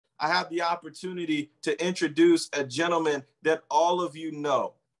I have the opportunity to introduce a gentleman that all of you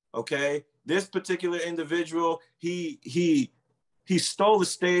know. Okay, this particular individual, he stole the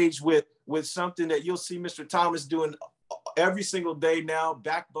stage with something that you'll see Mr. Thomas doing every single day now: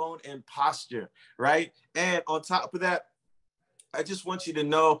 backbone and posture, right? And on top of that, I just want you to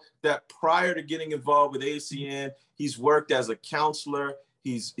know that prior to getting involved with ACN, he's worked as a counselor.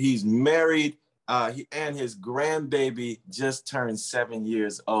 He's married, and his grandbaby just turned 7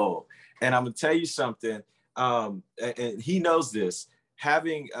 years old. And I'm gonna tell you something, and he knows this.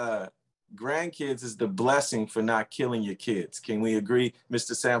 Having grandkids is the blessing for not killing your kids. Can we agree,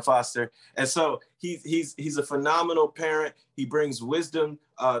 Mr. Sam Foster? And so he's a phenomenal parent. He brings wisdom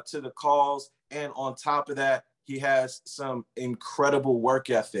to the calls, and on top of that, he has some incredible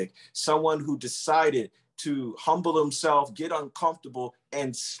work ethic. Someone who decided to humble himself, get uncomfortable,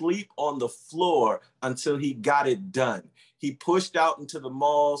 and sleep on the floor until he got it done. He pushed out into the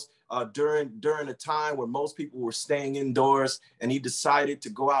malls during a time where most people were staying indoors, and he decided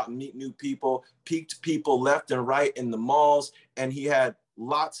to go out and meet new people, picked people left and right in the malls, and he had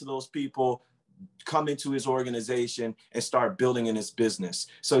lots of those people come into his organization and start building in his business.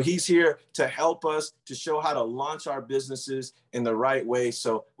 So he's here to help us to show how to launch our businesses in the right way.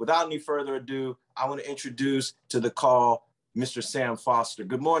 So without any further ado, I want to introduce to the call Mr. Sam Foster.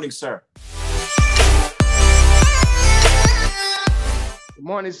 Good morning, sir. Good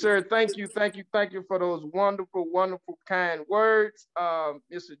morning, sir. Thank you for those wonderful, wonderful, kind words.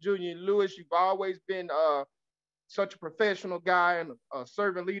 Mr. Julian Lewis, you've always been such a professional guy and a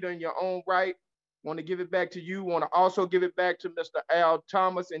servant leader in your own right. Want to give it back to you. Want to also give it back to Mr. Al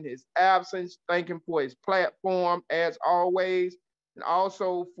Thomas in his absence. Thank him for his platform, as always. And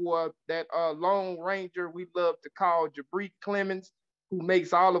also for that Lone Ranger we love to call Jabri Clemens, who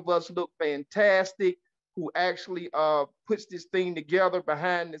makes all of us look fantastic, who actually puts this thing together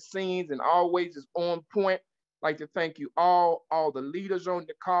behind the scenes and always is on point. I'd like to thank you all the leaders on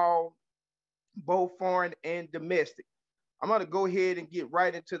the call, both foreign and domestic. I'm going to go ahead and get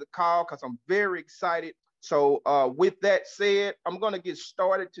right into the call because I'm very excited. So with that said, I'm going to get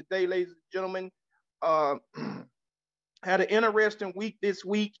started today, ladies and gentlemen. Had an interesting week this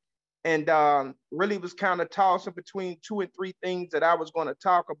week, and really was kind of tossing between 2 and 3 things that I was going to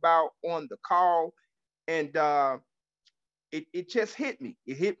talk about on the call. And it just hit me.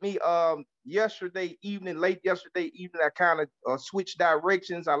 It hit me yesterday evening, late yesterday evening. I kind of switched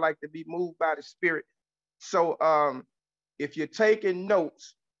directions. I like to be moved by the spirit. So if you're taking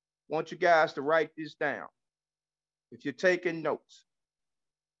notes, I want you guys to write this down. If you're taking notes,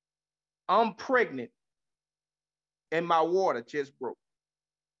 I'm pregnant and my water just broke.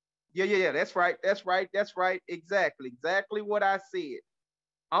 Yeah. That's right. Exactly what I said.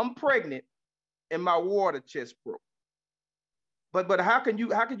 I'm pregnant and my water just broke. But how can you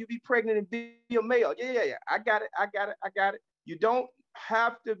be pregnant and be a male? Yeah. I got it. You don't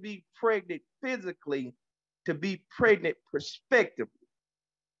have to be pregnant physically to be pregnant prospectively.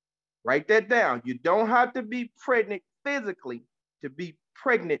 Write that down. You don't have to be pregnant physically to be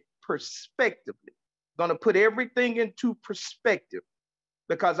pregnant prospectively. Gonna put everything into perspective,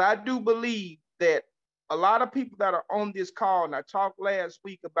 because I do believe that a lot of people that are on this call, and I talked last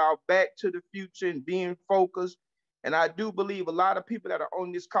week about Back to the Future and being focused, and I do believe a lot of people that are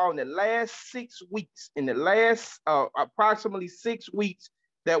on this call in the last 6 weeks, in the last approximately 6 weeks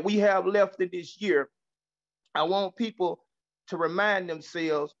that we have left in this year, I want people to remind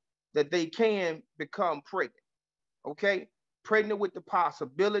themselves that they can become pregnant, okay? Pregnant with the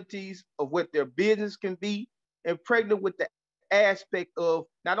possibilities of what their business can be, and pregnant with the aspect of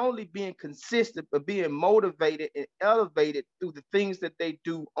not only being consistent, but being motivated and elevated through the things that they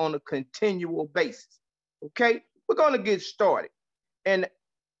do on a continual basis, okay? We're gonna get started. And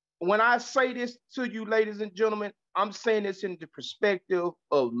when I say this to you, ladies and gentlemen, I'm saying this in the perspective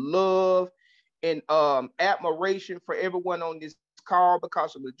of love and admiration for everyone on this call,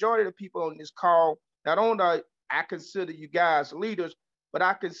 because the majority of the people on this call, not only I consider you guys leaders, but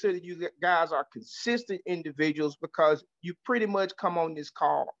I consider you guys are consistent individuals, because you pretty much come on this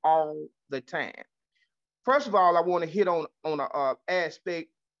call all the time. First of all, I want to hit on an aspect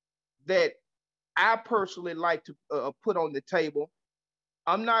that I personally like to put on the table.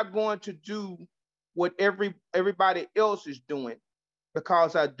 I'm not going to do what everybody else is doing,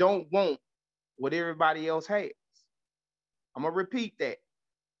 because I don't want what everybody else has. I'm going to repeat that.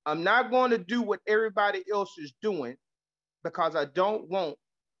 I'm not going to do what everybody else is doing, because I don't want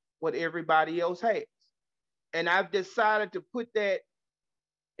what everybody else has. And I've decided to put that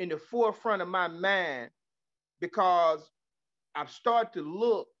in the forefront of my mind, because I've started to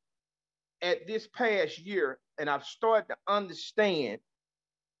look at this past year, and I've started to understand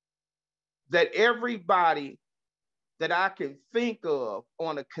that everybody that I can think of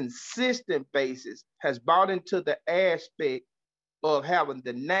on a consistent basis has bought into the aspect of having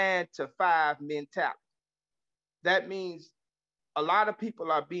the 9 to 5 mentality. That means a lot of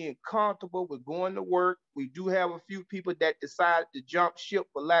people are being comfortable with going to work. We do have a few people that decided to jump ship,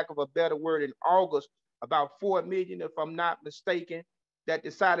 for lack of a better word, in August, about 4 million, if I'm not mistaken, that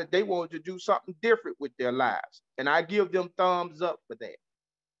decided they wanted to do something different with their lives. And I give them thumbs up for that.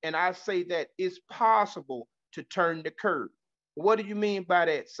 And I say that it's possible to turn the curve. What do you mean by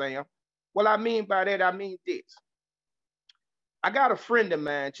that, Sam? Well, I mean by that, I mean this. I got a friend of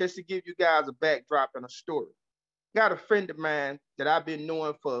mine, just to give you guys a backdrop and a story. Got a friend of mine that I've been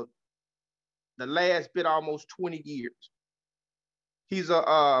knowing for the last bit, almost 20 years. He's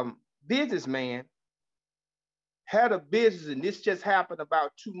a businessman, had a business, and this just happened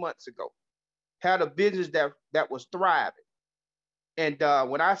about 2 months ago. Had a business that was thriving. And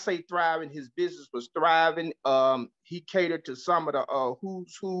when I say thriving, his business was thriving. He catered to some of the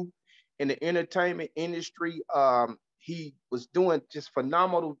who's who in the entertainment industry. He was doing just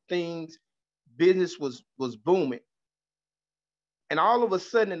phenomenal things. Business was booming. And all of a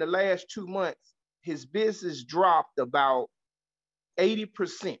sudden, in the last 2 months, his business dropped about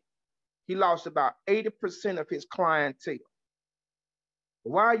 80%. He lost about 80% of his clientele.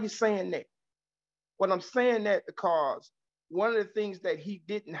 Why are you saying that? Well, I'm saying that because one of the things that he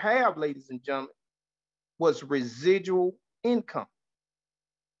didn't have, ladies and gentlemen, was residual income.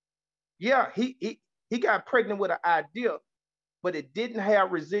 Yeah, he got pregnant with an idea, but it didn't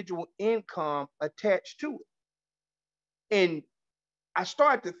have residual income attached to it. And I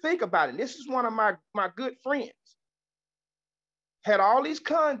started to think about it. This is one of my good friends. Had all these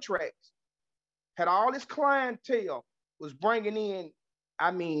contracts, had all this clientele, was bringing in,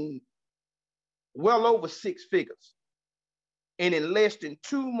 I mean, well over 6 figures. And in less than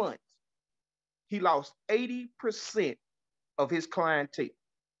 2 months, he lost 80% of his clientele.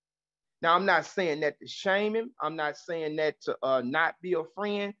 Now, I'm not saying that to shame him. I'm not saying that to not be a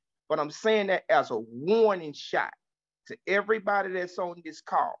friend, but I'm saying that as a warning shot to everybody that's on this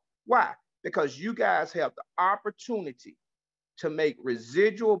call. Why? Because you guys have the opportunity to make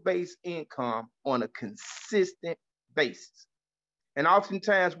residual-based income on a consistent basis. And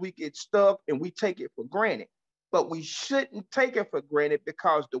oftentimes we get stuck and we take it for granted. But we shouldn't take it for granted,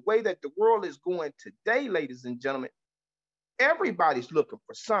 because the way that the world is going today, ladies and gentlemen, everybody's looking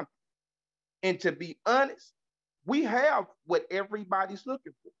for something. And to be honest, we have what everybody's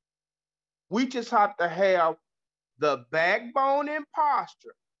looking for. We just have to have the backbone and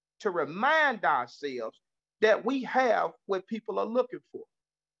posture to remind ourselves that we have what people are looking for.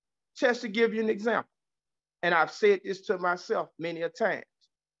 Just to give you an example, and I've said this to myself many a times,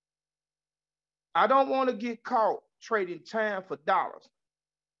 I don't want to get caught trading time for dollars,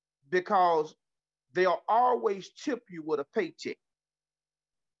 because they'll always tip you with a paycheck.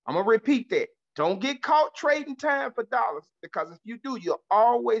 I'm going to repeat that. Don't get caught trading time for dollars, because if you do, you'll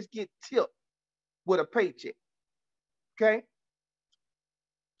always get tipped with a paycheck. Okay?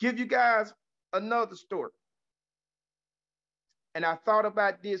 Give you guys another story. And I thought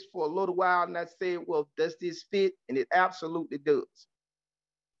about this for a little while, and I said, well, does this fit? And it absolutely does.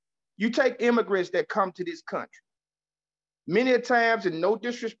 You take immigrants that come to this country. Many times, and no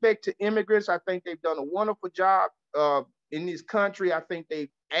disrespect to immigrants, I think they've done a wonderful job in this country. I think they've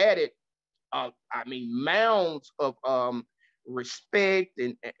added, mounds of respect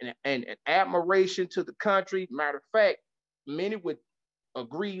and admiration to the country. Matter of fact, many would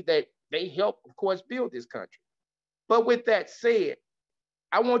agree that they helped, of course, build this country. But with that said,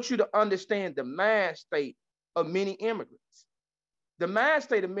 I want you to understand the mind state of many immigrants. The mind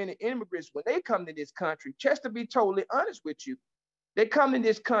state of many immigrants, when they come to this country, just to be totally honest with you, they come to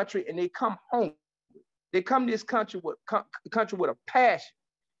this country and they come home. They come to this country with a passion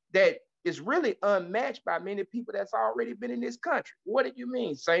that is really unmatched by many people that's already been in this country. What do you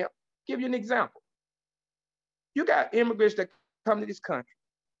mean, Sam? Give you an example. You got immigrants that come to this country.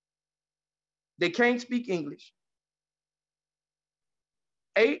 They can't speak English.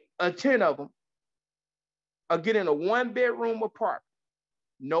 8 or 10 of them are getting a 1-bedroom apartment.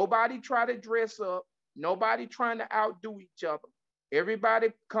 Nobody try to dress up. Nobody trying to outdo each other. Everybody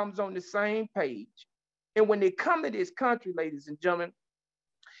comes on the same page. And when they come to this country, ladies and gentlemen,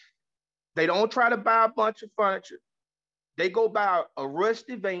 they don't try to buy a bunch of furniture. They go buy a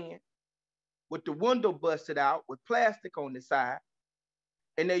rusty van with the window busted out with plastic on the side.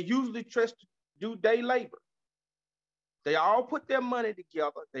 And they usually trust to do day labor. They all put their money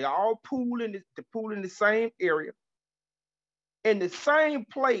together. They all pool in the same area. In the same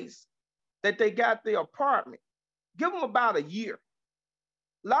place that they got their apartment. Give them about a year.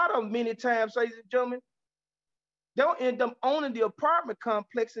 A lot of them, many times, ladies and gentlemen, they'll end up owning the apartment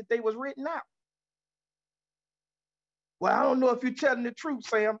complex that they was renting out. Well, I don't know if you're telling the truth,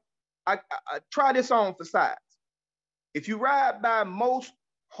 Sam. I try this on for size. If you ride by most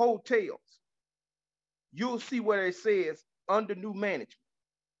hotels, you'll see where it says under new management.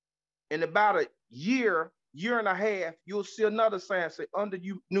 In about a year, year and a half, you'll see another sign say under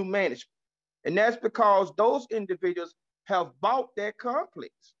new management. And that's because those individuals have bought that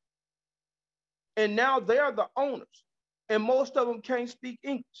complex. And now they're the owners. And most of them can't speak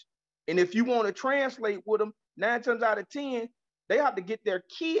English. And if you want to translate with them, 9 times out of 10, they have to get their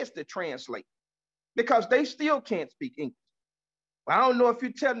kids to translate because they still can't speak English. I don't know if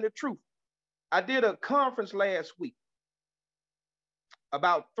you're telling the truth. I did a conference last week, it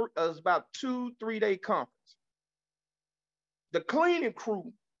was about 2-3 day conference. The cleaning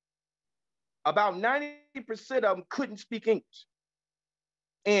crew, about 90% of them couldn't speak English.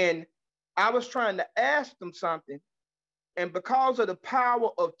 And I was trying to ask them something, and because of the power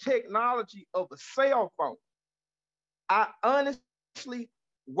of technology of a cell phone, I honestly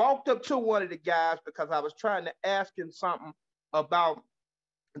walked up to one of the guys because I was trying to ask him something about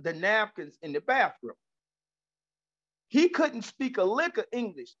the napkins in the bathroom. He couldn't speak a lick of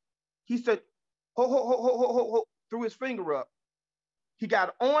English. He said, ho, ho, ho, ho, ho, ho, ho, threw his finger up. He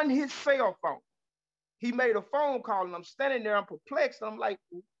got on his cell phone. He made a phone call, and I'm standing there, I'm perplexed. I'm like,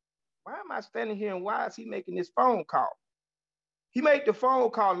 why am I standing here, and why is he making this phone call? He made the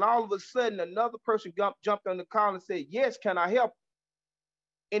phone call, and all of a sudden, another person jumped on the call and said, yes, can I help?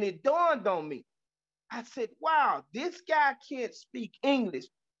 And it dawned on me. I said, wow, this guy can't speak English,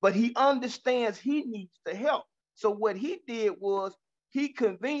 but he understands he needs the help. So what he did was he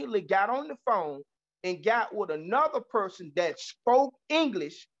conveniently got on the phone and got with another person that spoke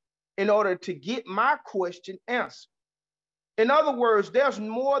English in order to get my question answered. In other words, there's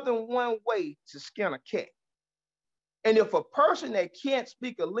more than one way to skin a cat. And if a person that can't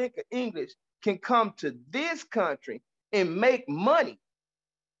speak a lick of English can come to this country and make money,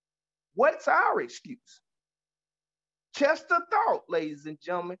 what's our excuse? Just a thought, ladies and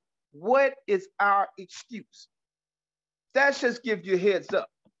gentlemen. What is our excuse? That just gives you a heads up.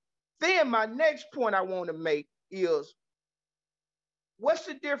 Then my next point I want to make is, what's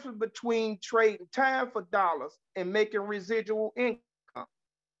the difference between trading time for dollars and making residual income?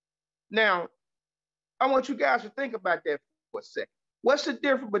 Now, I want you guys to think about that for a second. What's the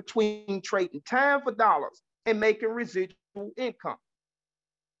difference between trading time for dollars and making residual income?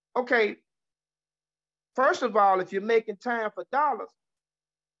 Okay, first of all, if you're making time for dollars,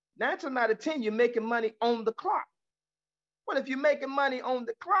 9 times out of 10, you're making money on the clock. Well, if you're making money on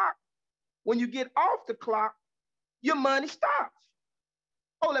the clock, when you get off the clock, your money stops.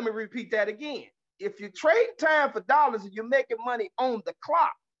 Oh, let me repeat that again. If you trade time for dollars and you're making money on the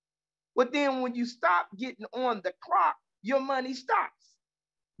clock, well, then when you stop getting on the clock, your money stops.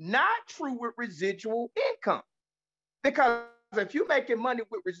 Not true with residual income. Because if you're making money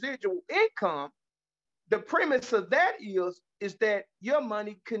with residual income, the premise of that is that your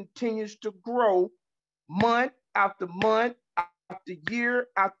money continues to grow month after month, after year,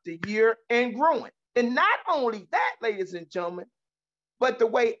 and growing. And not only that, ladies and gentlemen, but the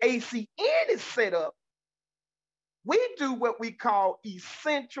way ACN is set up, we do what we call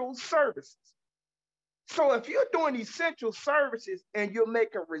essential services. So if you're doing essential services and you're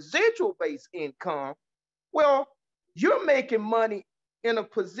making residual-based income, well, you're making money in a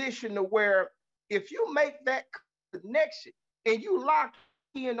position to where if you make that connection and you lock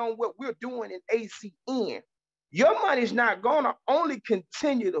in on what we're doing in ACN, your money's not going to only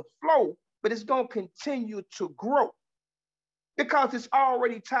continue to flow, but it's going to continue to grow because it's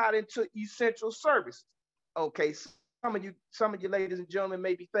already tied into essential services. Okay, some of you ladies and gentlemen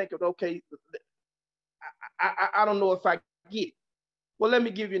may be thinking, okay, I don't know if I get it. Well, let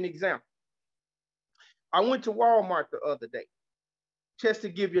me give you an example. I went to Walmart the other day, just to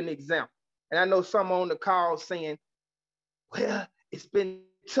give you an example. And I know some on the call saying, well, it's been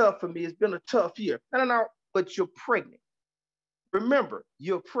tough for me. It's been a tough year. No, but you're pregnant. Remember,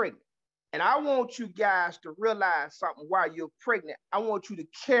 you're pregnant. And I want you guys to realize something while you're pregnant. I want you to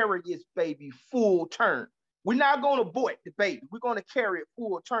carry this baby full term. We're not going to abort the baby. We're going to carry it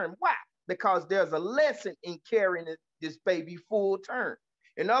full term. Why? Because there's a lesson in carrying this baby full term.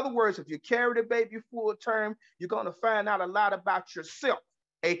 In other words, if you carry the baby full term, you're going to find out a lot about yourself,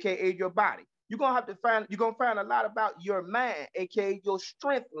 aka your body. You're going to find a lot about your mind, aka your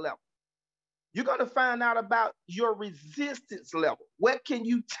strength level. You're going to find out about your resistance level. What can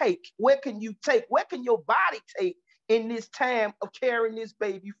you take? What can you take? What can your body take in this time of carrying this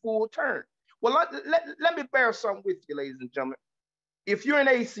baby full term? Well, let me bear something with you, ladies and gentlemen. if you're an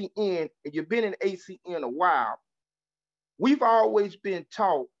ACN and you've been in ACN a while, we've always been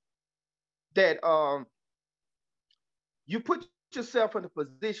taught that you put yourself in a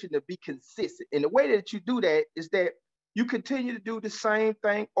position to be consistent. And the way that you do that is that you continue to do the same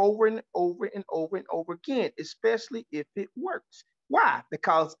thing over and over and over and over again, especially if it works. Why?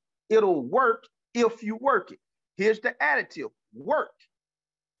 Because it'll work if you work it. Here's the additive: work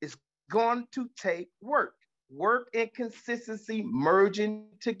is going to take work. Work and consistency merging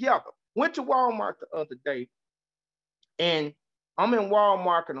together. Went to Walmart the other day, and I'm in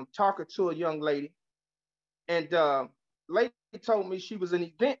Walmart and I'm talking to a young lady, and lady told me she was an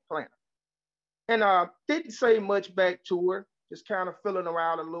event planner, and didn't say much back to her, just kind of feeling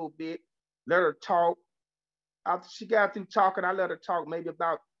around a little bit, let her talk. After she got through talking, I let her talk maybe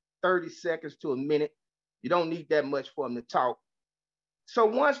about 30 seconds to a minute. You don't need that much for them to talk. So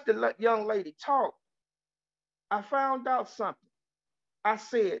once the young lady talked, I found out something. I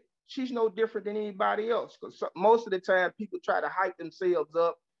said, she's no different than anybody else. Because most of the time, people try to hype themselves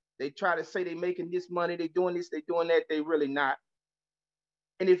up. They try to say they're making this money, they're doing this, they're doing that. They really not.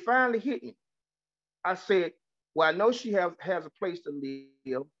 And it finally hit me. I said, well, I know she has a place to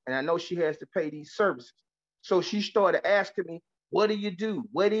live, and I know she has to pay these services. So she started asking me, what do you do?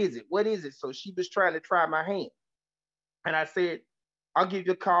 What is it? What is it? So she was trying to try my hand. And I said, I'll give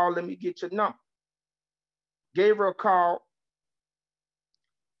you a call. Let me get your number. Gave her a call.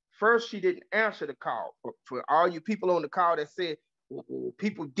 First, she didn't answer the call. For all you people on the call that said, well,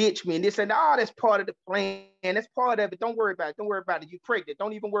 people ditch me and this and oh, that's part of the plan. That's part of it. Don't worry about it. Don't worry about it. You're pregnant.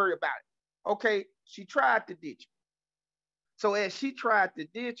 Don't even worry about it. Okay, she tried to ditch me. So as she tried to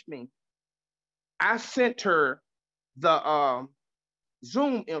ditch me, I sent her the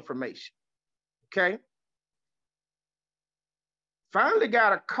Zoom information. Okay. Finally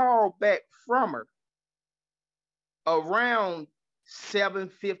got a call back from her around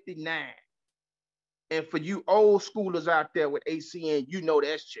 7:59. And for you old schoolers out there with ACN, you know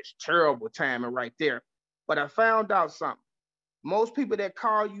that's just terrible timing right there. But I found out something. Most people that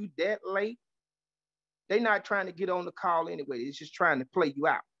call you that late, they're not trying to get on the call anyway. It's just trying to play you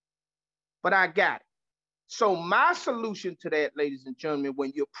out. But I got it. So my solution to that, ladies and gentlemen,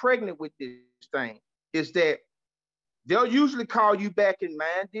 when you're pregnant with this thing, is that they'll usually call you back, and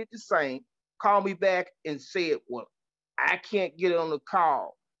mine did the same. Call me back and said, well, I can't get on the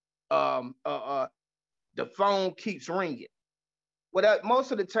call. The phone keeps ringing. Well,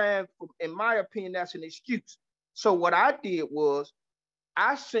 most of the time, in my opinion, that's an excuse. So what I did was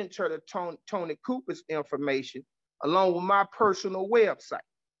I sent her to Tony Cooper's information along with my personal website.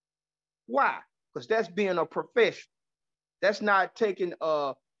 Why? Because that's being a professional. That's not taking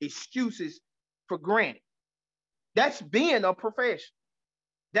excuses for granted. That's being a professional.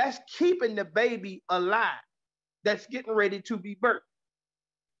 That's keeping the baby alive. That's getting ready to be birthed.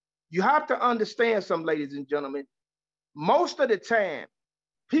 You have to understand something, ladies and gentlemen. Most of the time,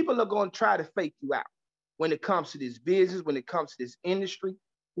 people are going to try to fake you out when it comes to this business, when it comes to this industry.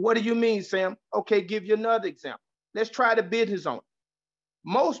 What do you mean, Sam? Okay, give you another example. Let's try the business owner.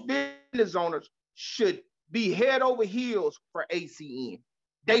 Most business owners should be head over heels for ACN.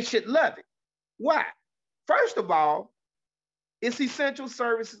 They should love it. Why? First of all, it's essential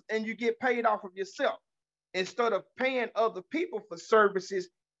services and you get paid off of yourself instead of paying other people for services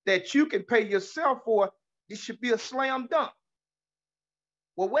that you can pay yourself for. It should be a slam dunk.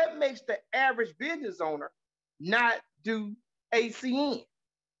 Well, what makes the average business owner not do ACN?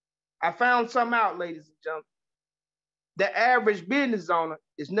 I found something out, ladies and gentlemen. The average business owner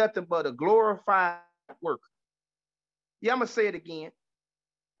is nothing but a glorified worker. Yeah, I'm going to say it again.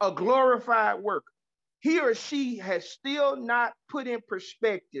 A glorified worker. He or she has still not put in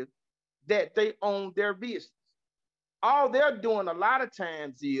perspective that they own their business. All they're doing a lot of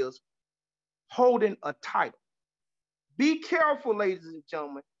times is holding a title. Be careful, ladies and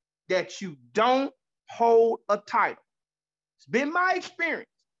gentlemen, that you don't hold a title. It's been my experience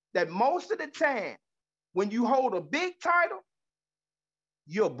that most of the time, when you hold a big title,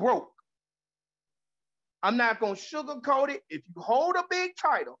 you're broke. I'm not going to sugarcoat it. If you hold a big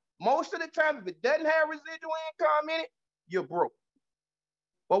title, most of the time, if it doesn't have residual income in it, you're broke.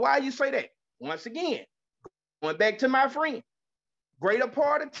 But why you say that? Once again, going back to my friend, greater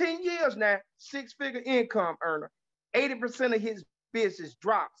part of 10 years now, six-figure income earner, 80% of his business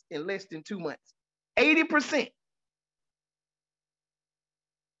drops in less than 2 months. 80%.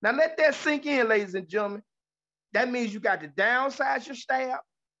 Now let that sink in, ladies and gentlemen. That means you got to downsize your staff.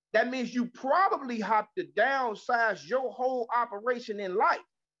 That means you probably have to downsize your whole operation in life.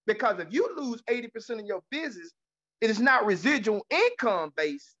 Because if you lose 80% of your business, it is not residual income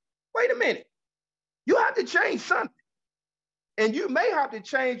based. Wait a minute. You have to change something. And you may have to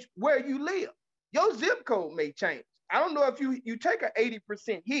change where you live. Your zip code may change. I don't know if you take an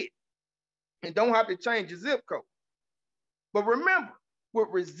 80% hit and don't have to change your zip code. But remember, with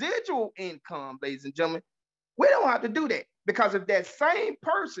residual income, ladies and gentlemen, we don't have to do that, because if that same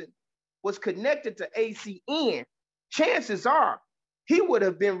person was connected to ACN, chances are he would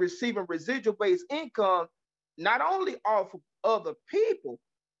have been receiving residual-based income not only off of other people,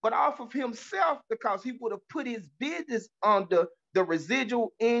 but off of himself, because he would have put his business under the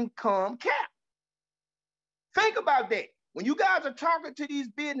residual income cap. Think about that. When you guys are talking to these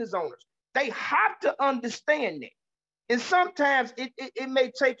business owners, they have to understand that. And sometimes it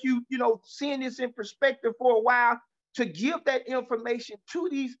may take you, seeing this in perspective for a while to give that information to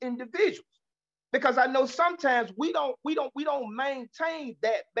these individuals. Because I know sometimes we don't maintain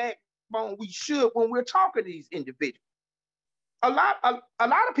that backbone we should when we're talking to these individuals. A lot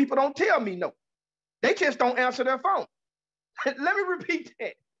of people don't tell me no. They just don't answer their phone. Let me repeat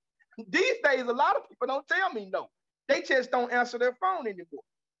that. These days, a lot of people don't tell me no. They just don't answer their phone anymore,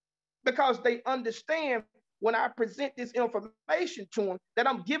 because they understand when I present this information to them that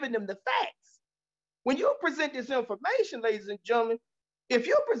I'm giving them the facts. When you present this information, ladies and gentlemen, if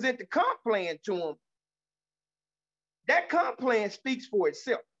you present the comp plan to them, that comp plan speaks for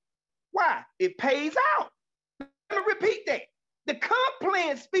itself. Why? It pays out. Let me repeat that. The comp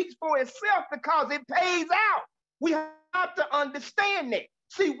plan speaks for itself because it pays out. We have to understand that.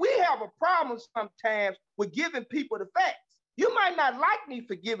 See, we have a problem sometimes with giving people the facts. You might not like me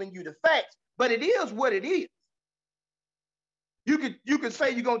for giving you the facts, but it is what it is. You could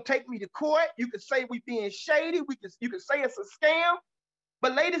say you're gonna take me to court. You could say we being shady. You could say it's a scam.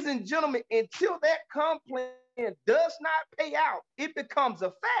 But ladies and gentlemen, until that comp plan does not pay out, it becomes a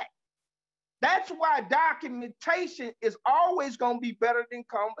fact. That's why documentation is always gonna be better than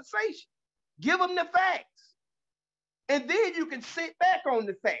conversation. Give them the facts. And then you can sit back on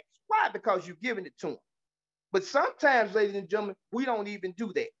the facts. Why? Because you're giving it to them. But sometimes, ladies and gentlemen, we don't even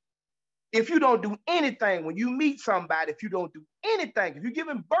do that. If you don't do anything, when you meet somebody, if you don't do anything, if you're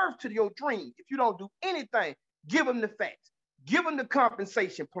giving birth to your dream, if you don't do anything, give them the facts. Give them the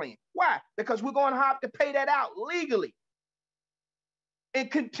compensation plan. Why? Because we're going to have to pay that out legally.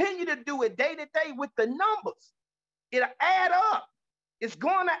 And continue to do it day to day with the numbers. It'll add up. It's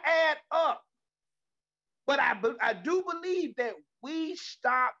going to add up. But I do believe that we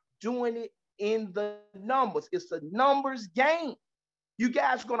stop doing it in the numbers. It's a numbers game. You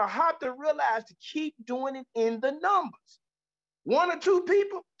guys are going to have to realize to keep doing it in the numbers. 1 or 2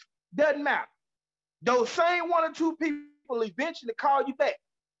 people, doesn't matter. Those same 1 or 2 people eventually call you back.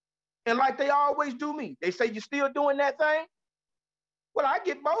 And like they always do me, they say, you still doing that thing? Well, I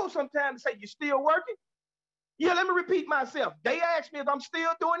get bold sometimes and say, you still working? Yeah, let me repeat myself. They ask me if I'm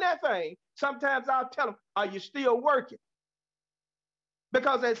still doing that thing. Sometimes I'll tell them, are you still working?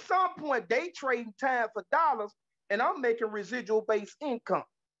 Because at some point, they trading time for dollars, and I'm making residual-based income.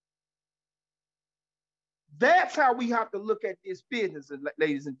 That's how we have to look at this business,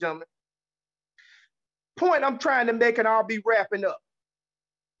 ladies and gentlemen. Point I'm trying to make, and I'll be wrapping up.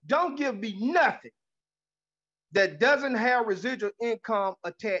 Don't give me nothing that doesn't have residual income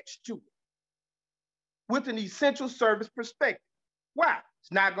attached to it with an essential service perspective. Why?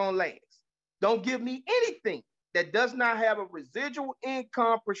 It's not going to last. Don't give me anything that does not have a residual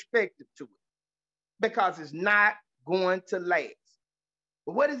income perspective to it, because it's not going to last.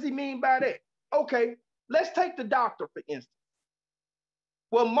 But what does he mean by that? Okay, let's take the doctor, for instance.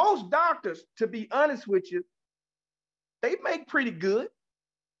 Well, most doctors, to be honest with you, they make pretty good.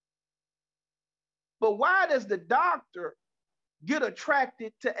 But why does the doctor get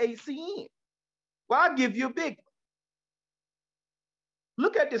attracted to ACN? Well, I'll give you a big one.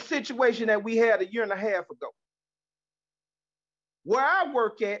 Look at the situation that we had 1.5 years ago. Where I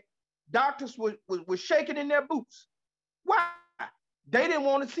work at, doctors were shaking in their boots. Why? They didn't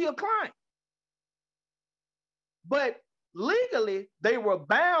want to see a client. But legally, they were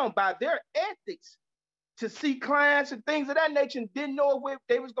bound by their ethics to see clients and things of that nature, and didn't know if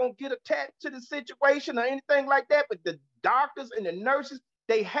they was going to get attached to the situation or anything like that. But the doctors and the nurses,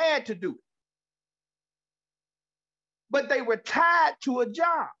 they had to do it. But they were tied to a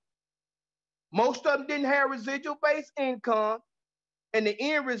job. Most of them didn't have residual-based income, and the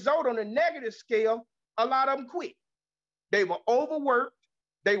end result on the negative scale, a lot of them quit. They were overworked,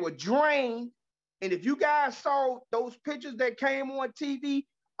 they were drained, and if you guys saw those pictures that came on TV,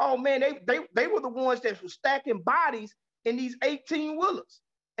 oh man, they were the ones that were stacking bodies in these 18-wheelers,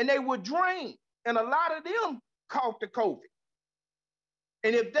 and they were drained, and a lot of them caught the COVID.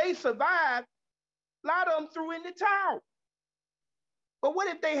 And if they survived, a lot of them threw in the towel. But what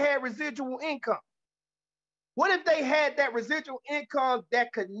if they had residual income? What if they had that residual income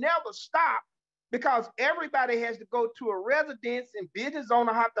that could never stop because everybody has to go to a residence and business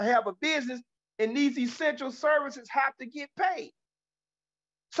owner have to have a business and these essential services have to get paid.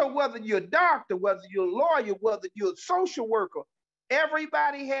 So whether you're a doctor, whether you're a lawyer, whether you're a social worker,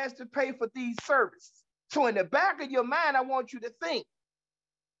 everybody has to pay for these services. So in the back of your mind, I want you to think,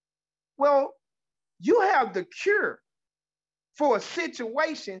 well, you have the cure for a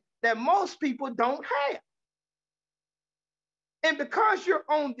situation that most people don't have. And because you're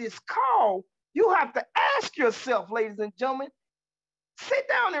on this call, you have to ask yourself, ladies and gentlemen, sit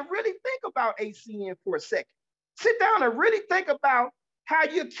down and really think about ACN for a second. Sit down and really think about how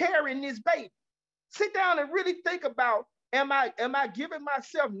you're carrying this baby. Sit down and really think about, am I giving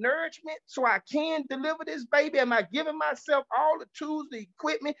myself nourishment so I can deliver this baby? Am I giving myself all the tools, the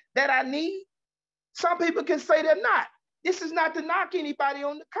equipment that I need? Some people can say they're not. This is not to knock anybody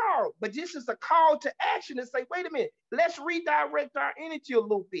on the call, but this is a call to action and say, wait a minute, let's redirect our energy a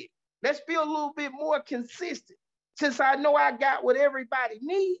little bit. Let's be a little bit more consistent. Since I know I got what everybody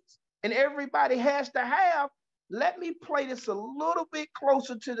needs and everybody has to have, let me play this a little bit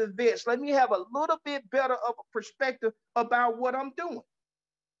closer to the vest. Let me have a little bit better of a perspective about what I'm doing.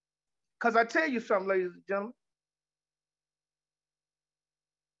 Because I tell you something, ladies and gentlemen,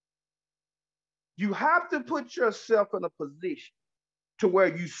 you have to put yourself in a position to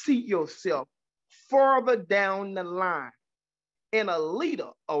where you see yourself further down the line. And a leader,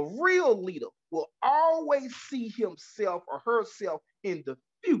 a real leader, will always see himself or herself in the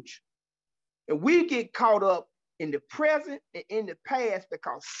future. And we get caught up in the present and in the past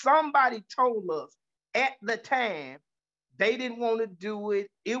because somebody told us at the time they didn't want to do it.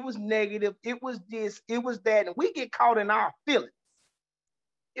 It was negative. It was this, it was that. And we get caught in our feelings.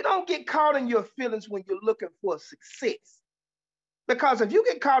 You don't get caught in your feelings when you're looking for success. Because if you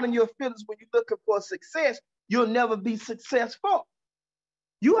get caught in your feelings when you're looking for success, you'll never be successful.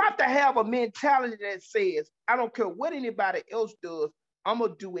 You have to have a mentality that says, I don't care what anybody else does, I'm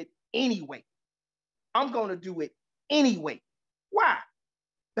going to do it anyway. I'm going to do it anyway. Why?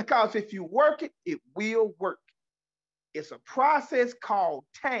 Because if you work it, it will work. It's a process called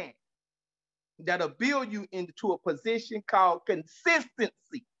time that'll build you into a position called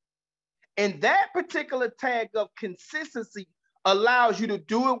consistency. And that particular tag of consistency allows you to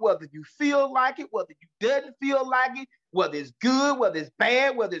do it whether you feel like it, whether you doesn't feel like it, whether it's good, whether it's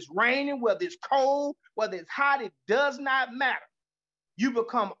bad, whether it's raining, whether it's cold, whether it's hot, it does not matter. You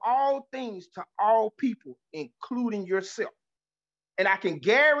become all things to all people, including yourself. And I can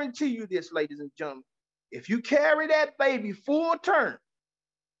guarantee you this, ladies and gentlemen, if you carry that baby full term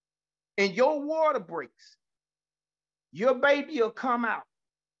and your water breaks, your baby will come out.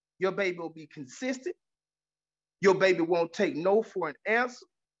 Your baby will be consistent. Your baby won't take no for an answer.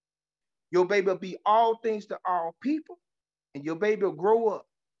 Your baby will be all things to all people. And your baby will grow up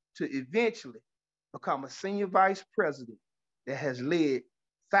to eventually become a senior vice president that has led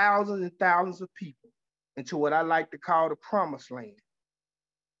thousands and thousands of people into what I like to call the promised land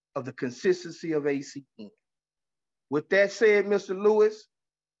of the consistency of ACN. With that said, Mr. Lewis,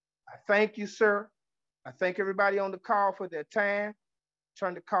 I thank you, sir. I thank everybody on the call for their time.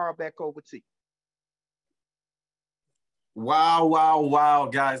 Turn the call back over to you. Wow, wow, wow,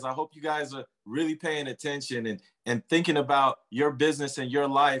 guys. I hope you guys are really paying attention and thinking about your business and your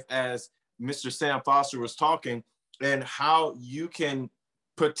life as Mr. Sam Foster was talking, and how you can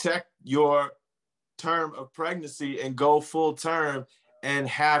protect your term of pregnancy and go full term and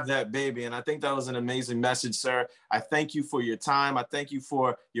have that baby. And I think that was an amazing message, sir. I thank you for your time. I thank you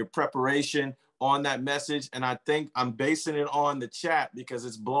for your preparation on that message. And I think I'm basing it on the chat because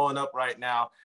it's blowing up right now.